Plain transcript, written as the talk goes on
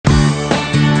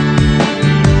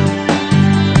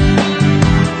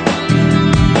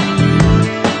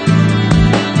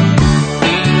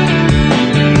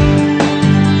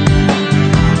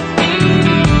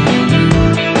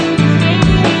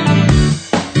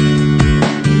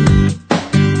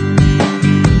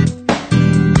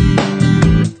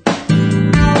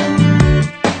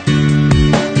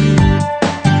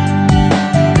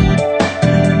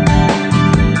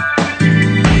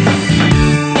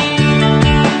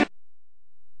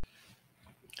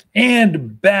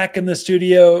And back in the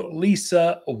studio,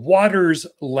 Lisa Waters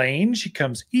Lane. She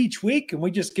comes each week, and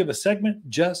we just give a segment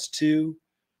just to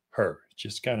her.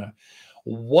 Just kind of,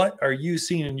 what are you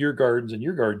seeing in your gardens? And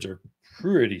your gardens are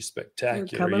pretty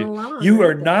spectacular. You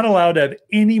are not allowed to have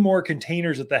any more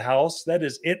containers at the house. That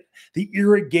is it. The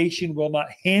irrigation will not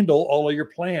handle all of your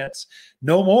plants.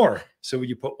 No more. So when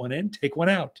you put one in, take one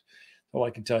out. All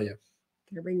I can tell you.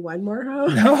 Can I bring one more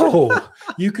home? No,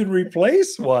 you can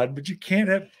replace one, but you can't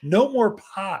have no more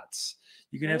pots.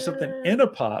 You can have something in a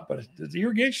pot, but the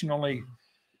irrigation only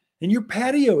in your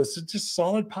patio is just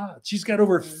solid pots. She's got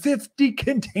over 50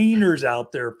 containers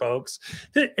out there, folks,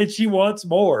 and she wants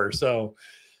more. So,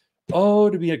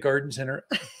 to be a garden center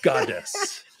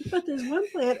goddess. But there's one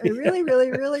plant I really,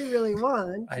 really, really, really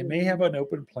want. I may have an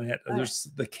open plant. There's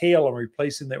the kale. I'm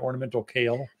replacing the ornamental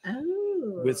kale.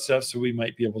 With stuff, so we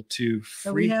might be able to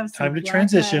we have time to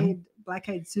transition.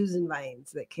 Black-eyed Susan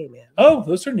vines that came in. Oh,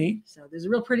 those are neat. So there's a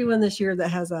real pretty one this year that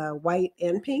has a white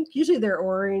and pink. Usually they're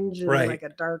orange and like a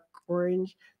dark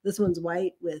orange. This one's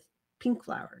white with pink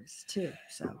flowers too.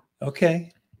 So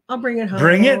okay, I'll bring it home.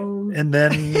 Bring it, and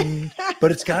then,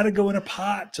 but it's got to go in a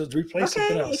pot to replace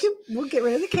something else. We'll get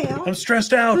rid of the kale. I'm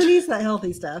stressed out. Who needs that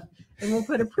healthy stuff? And we'll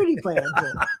put a pretty plant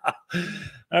in.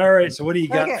 All right. So what do you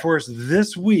got for us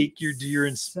this week? You're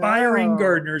inspiring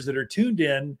gardeners that are tuned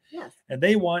in, and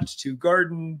they want to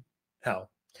garden how?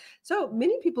 So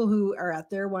many people who are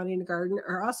out there wanting to garden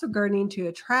are also gardening to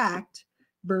attract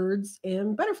birds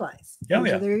and butterflies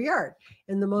into their yard.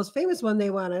 And the most famous one they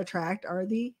want to attract are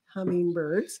the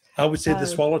hummingbirds. I would say the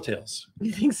swallowtails.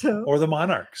 You think so? Or the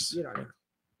monarchs. You don't know.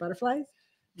 Butterflies?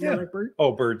 Monarch bird?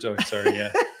 Oh, birds. Oh, sorry.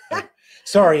 Yeah.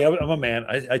 Sorry, I'm a man.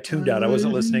 I tuned out. I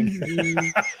wasn't listening.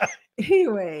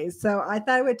 Anyway, so I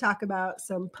thought I would talk about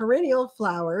some perennial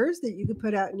flowers that you could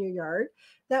put out in your yard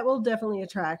that will definitely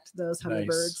attract those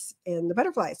hummingbirds and the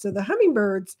butterflies. So the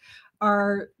hummingbirds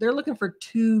they're looking for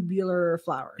tubular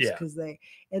flowers because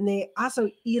they also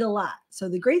eat a lot. So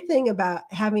the great thing about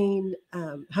having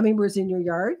hummingbirds in your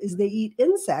yard is they eat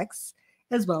insects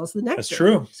as well as the nectar. That's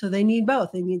true. So they need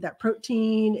both. They need that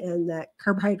protein and that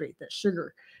carbohydrate, that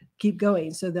sugar. Keep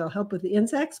going. So they'll help with the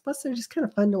insects. Plus, they're just kind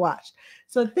of fun to watch.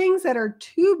 So things that are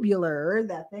tubular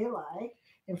that they like.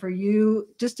 And for you,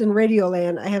 just in radio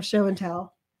land, I have show and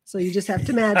tell. So you just have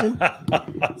to imagine.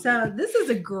 So this is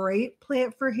a great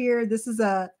plant for here. This is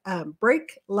a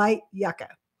brake light yucca.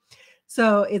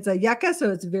 So it's a yucca.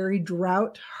 So it's very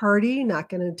drought hardy, not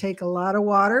going to take a lot of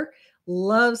water.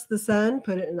 Loves the sun.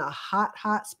 Put it in a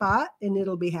hot spot and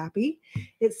it'll be happy.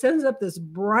 It sends up this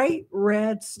bright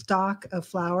red stalk of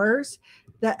flowers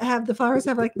that the flowers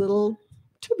have like little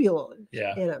tubules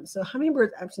in them. So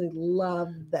hummingbirds absolutely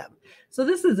love them. So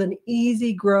this is an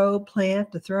easy grow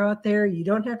plant to throw out there. You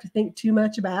don't have to think too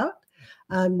much about.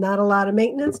 Not a lot of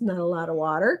maintenance, not a lot of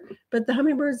water, but the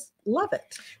hummingbirds love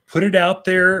it. Put it out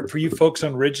there for you folks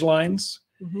on ridge lines.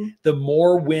 Mm-hmm. The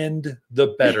more wind,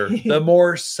 the better. The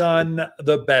more sun,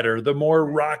 the better. The more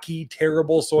rocky,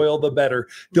 terrible soil, the better.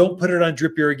 Don't put it on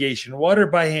drip irrigation. Water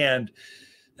by hand.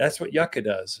 That's what yucca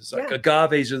does. It's like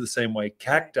agaves are the same way.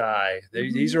 Cacti.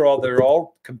 They're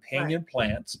all companion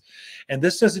plants. And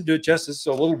this doesn't do it justice. It's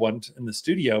a little one in the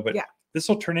studio, but this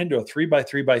will turn into a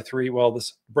 3x3x3. Well,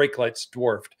 this brake light's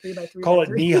dwarfed. 3x3. Call it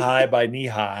knee high by knee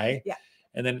high. Yeah.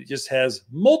 And then it just has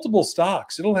multiple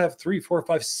stalks. It'll have 3, 4,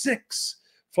 5, 6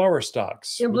 flower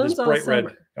stalks. It blooms all summer.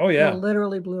 Red. Oh, yeah. It'll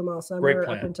literally bloom all summer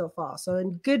up until fall. So a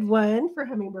good one for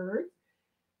hummingbird.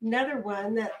 Another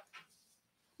one that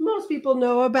most people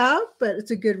know about, but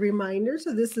it's a good reminder.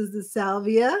 So this is the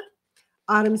salvia.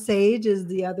 Autumn sage is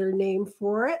the other name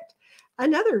for it.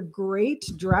 Another great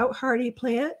drought hardy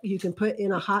plant you can put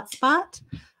in a hot spot.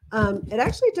 It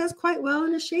actually does quite well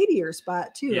in a shadier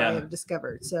spot too, I have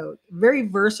discovered. So very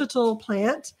versatile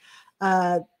plant.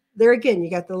 There again, you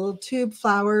got the little tube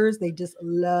flowers. They just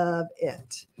love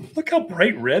it. Look how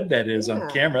bright red that is on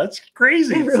camera. That's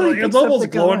crazy. It's almost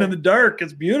glowing in the dark.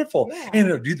 It's beautiful. Yeah. And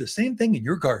it'll do the same thing in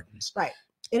your gardens. Right.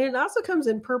 And it also comes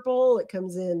in purple. It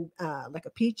comes in like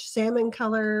a peach salmon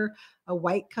color, a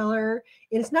white color.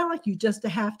 And it's not like you just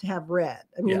have to have red.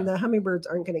 I mean, the hummingbirds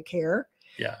aren't going to care.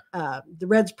 Yeah. The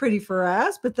red's pretty for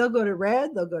us, but they'll go to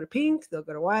red, they'll go to pink, they'll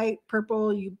go to white,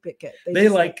 purple, you pick it. They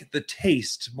like the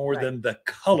taste more than the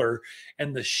color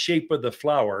and the shape of the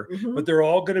flower, but they're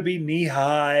all going to be knee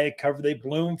high, cover. They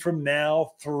bloom from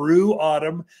now through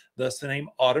autumn. Thus the name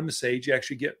autumn sage. You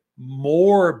actually get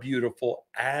more beautiful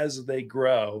as they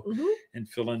grow and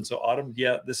fill in. So autumn,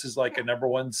 this is like a number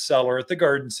one seller at the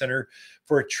garden center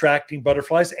for attracting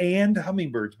butterflies and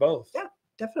hummingbirds both. Yeah.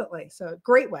 Definitely. So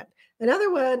great one.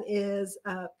 Another one is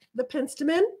the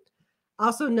penstemon.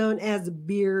 also known as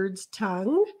beard's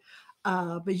tongue.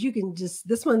 But you can just,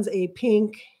 this one's a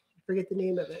pink, I forget the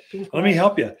name of it. Pink Let me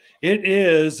help you. It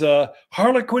is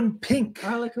Harlequin Pink.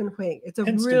 Harlequin Pink. It's a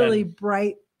Penstemon. really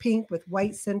bright pink with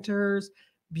white centers.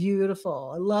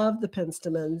 Beautiful. I love the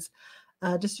penstemons.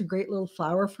 Just a great little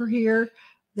flower for here.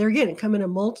 There again, come in a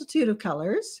multitude of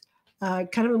colors,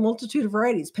 kind of a multitude of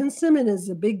varieties. Penstemon is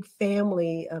a big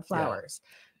family of flowers.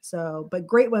 So, but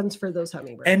great ones for those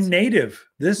hummingbirds. And native.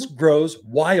 This grows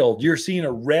wild. You're seeing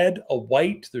a red, a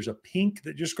white. There's a pink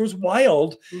that just grows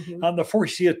wild on the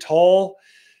forest. You see a tall,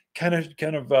 kind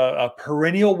of a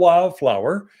perennial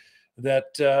wildflower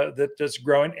that's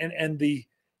growing. And the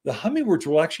hummingbirds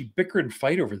will actually bicker and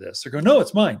fight over this. They're going, no,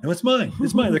 it's mine. No, it's mine.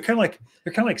 It's mine. They're kind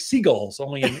of like seagulls,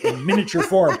 only in miniature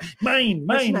form. Mine.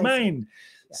 Yeah.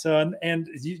 So,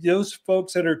 those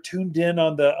folks that are tuned in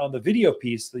on the video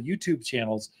piece, the YouTube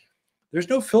channels, there's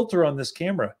no filter on this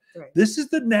camera. Right. This is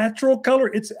the natural color.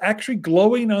 It's actually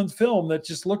glowing on film. That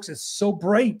just looks, it's so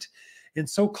bright and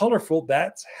so colorful.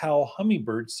 That's how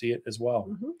hummingbirds see it as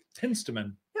well.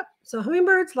 Penstemon. Yep. So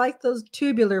hummingbirds like those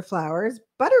tubular flowers.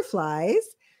 Butterflies,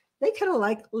 they kind of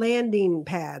like landing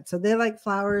pads. So they like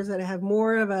flowers that have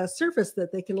more of a surface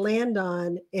that they can land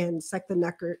on and suck the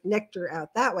nectar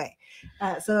out that way.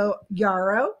 So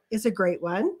yarrow is a great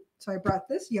one. So I brought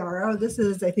this yarrow. This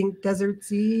is, I think, desert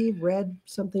sea, red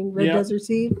desert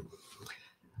sea.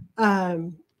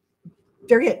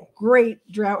 They're getting great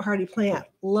drought hardy plant.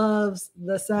 Loves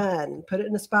the sun. Put it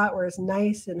in a spot where it's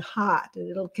nice and hot, and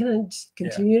it'll kind of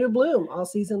continue to bloom all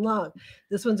season long.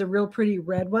 This one's a real pretty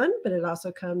red one, but it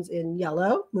also comes in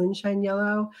yellow, moonshine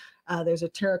yellow. There's a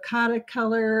terracotta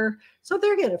color. So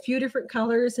they're getting a few different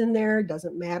colors in there.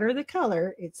 Doesn't matter the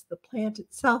color. It's the plant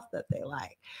itself that they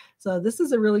like. So this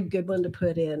is a really good one to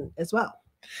put in as well.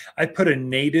 I put a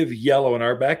native yellow in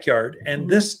our backyard, and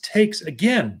this takes,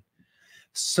 again,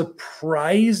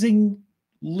 surprising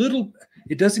little,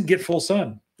 it doesn't get full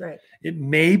sun. Right. It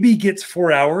maybe gets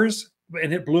 4 hours,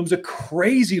 and it blooms a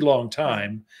crazy long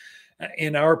time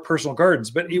in our personal gardens,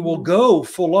 but it will go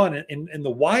full on in the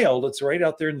wild. It's right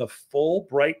out there in the full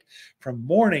bright, from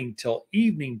morning till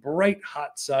evening, bright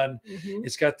hot sun.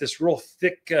 It's got this real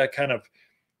thick kind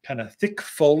of thick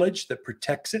foliage that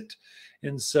protects it.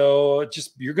 And so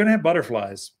just, you're going to have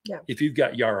butterflies if you've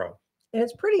got yarrow. And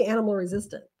it's pretty animal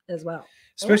resistant as well.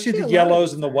 Especially the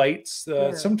yellows and the whites.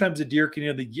 Sometimes the deer can,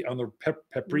 on the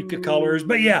paprika colors,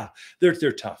 but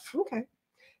they're tough. Okay.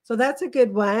 So that's a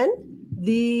good one.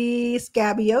 The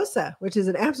scabiosa, which is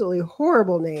an absolutely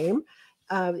horrible name.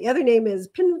 The other name is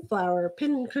pincushion flower.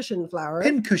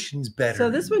 Pincushion's better. So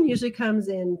this one usually comes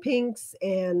in pinks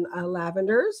and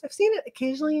lavenders. I've seen it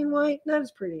occasionally in white, not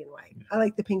as pretty in white. I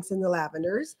like the pinks and the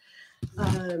lavenders.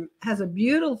 Has a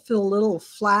beautiful little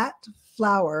flat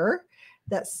flower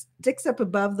that sticks up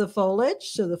above the foliage.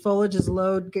 So the foliage is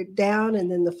low down,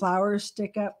 and then the flowers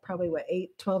stick up probably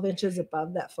 12 inches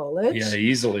above that foliage. Yeah,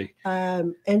 easily.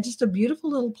 And just a beautiful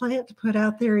little plant to put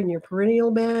out there in your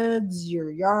perennial beds, your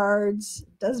yards.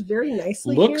 It does very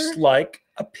nicely. Looks like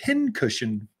a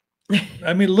pincushion.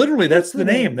 I mean, literally, that's the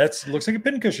name. Looks like a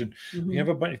pincushion. You have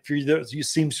a bunch of you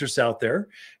seamstress out there,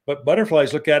 but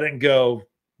butterflies look at it and go,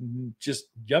 just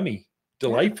yummy.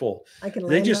 Delightful.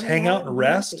 They just hang out and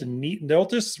rest and neat, and they'll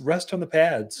just rest on the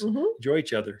pads, enjoy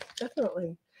each other.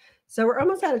 Definitely. So we're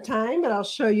almost out of time, but I'll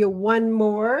show you one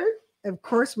more. Of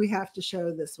course, we have to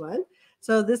show this one.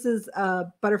 So this is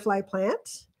a butterfly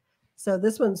plant. So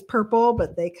this one's purple,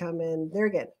 but they come in, there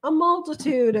again, a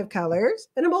multitude of colors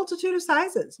and a multitude of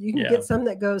sizes. You can get some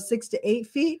that go 6 to 8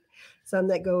 feet, some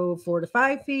that go 4 to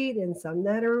 5 feet, and some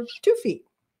that are 2 feet.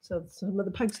 So some of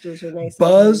the pugsters are nice.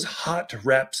 Buzz Hot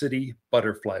Rhapsody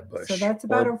Butterfly Bush. So that's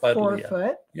about a 4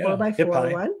 foot, 4 by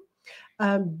 4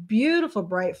 one. Beautiful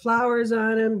bright flowers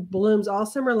on them, blooms all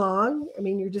summer long. I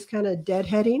mean, you're just kind of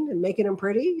deadheading and making them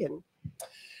pretty. And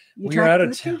we're out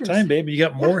of time, baby. You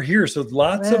got more here. So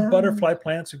lots of butterfly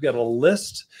plants. We've got a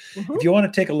list. If you want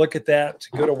to take a look at that,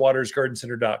 go to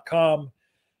watersgardencenter.com.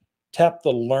 Tap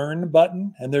the Learn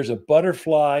button, and there's a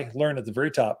butterfly, Learn at the very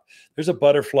top. There's a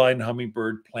butterfly and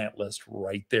hummingbird plant list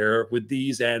right there with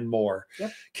these and more.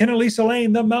 Ken and Lisa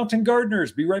Lane, the Mountain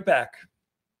Gardeners. Be right back.